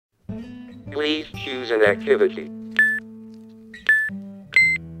Please choose an activity.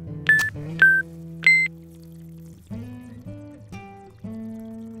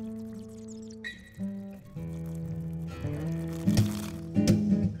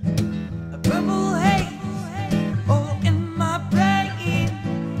 Purple haze all in my brain.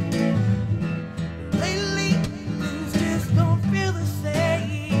 Lately, things just don't feel the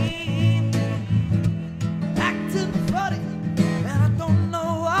same. Acting funny, and I don't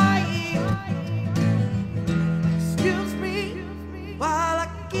know why. Excuse me while I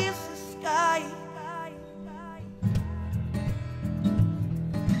kiss the sky.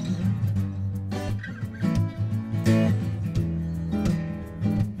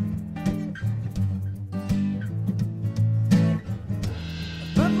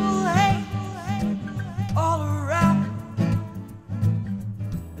 Purple haze all around.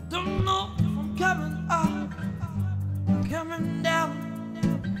 I don't know if I'm coming up, coming down.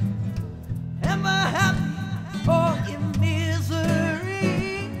 Am I happy or in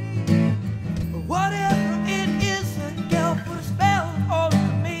misery? Whatever it is, a girl put a spell on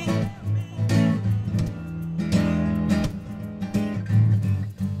me.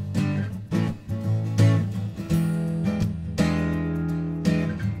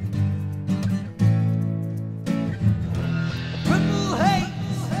 Purple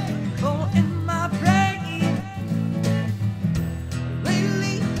haze all in my brain.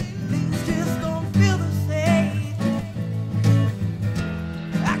 Lately, things just don't feel the same.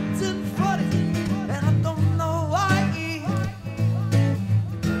 Acting funny, and I don't know why.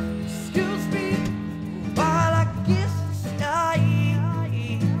 Excuse me while I kiss the sky.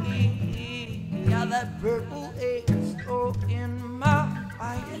 Yeah, that purple haze all in my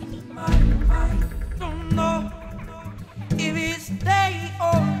mind. Don't know if it's day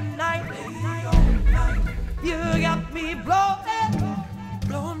or night. You got me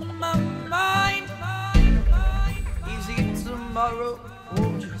blowing my mind. Easy tomorrow,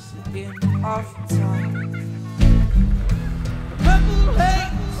 or just in off time. Purple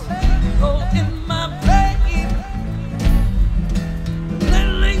haze all in my brain.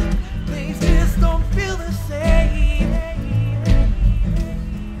 Lately, things just don't feel the same.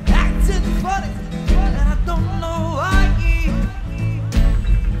 Acting funny, and I don't know why.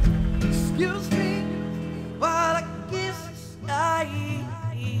 Excuse me while I kiss the sky.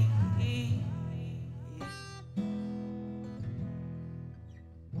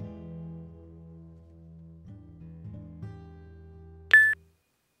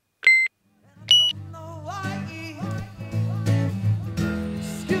 Don't know why.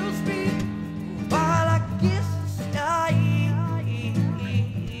 Excuse me while I kiss the sky.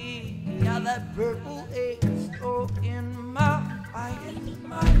 Yeah, that purple haze all in my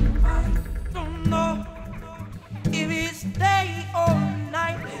mind. Don't know if it's day or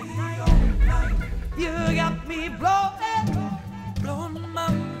night. You got me blowing my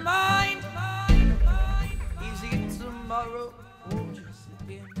mind. Easy tomorrow.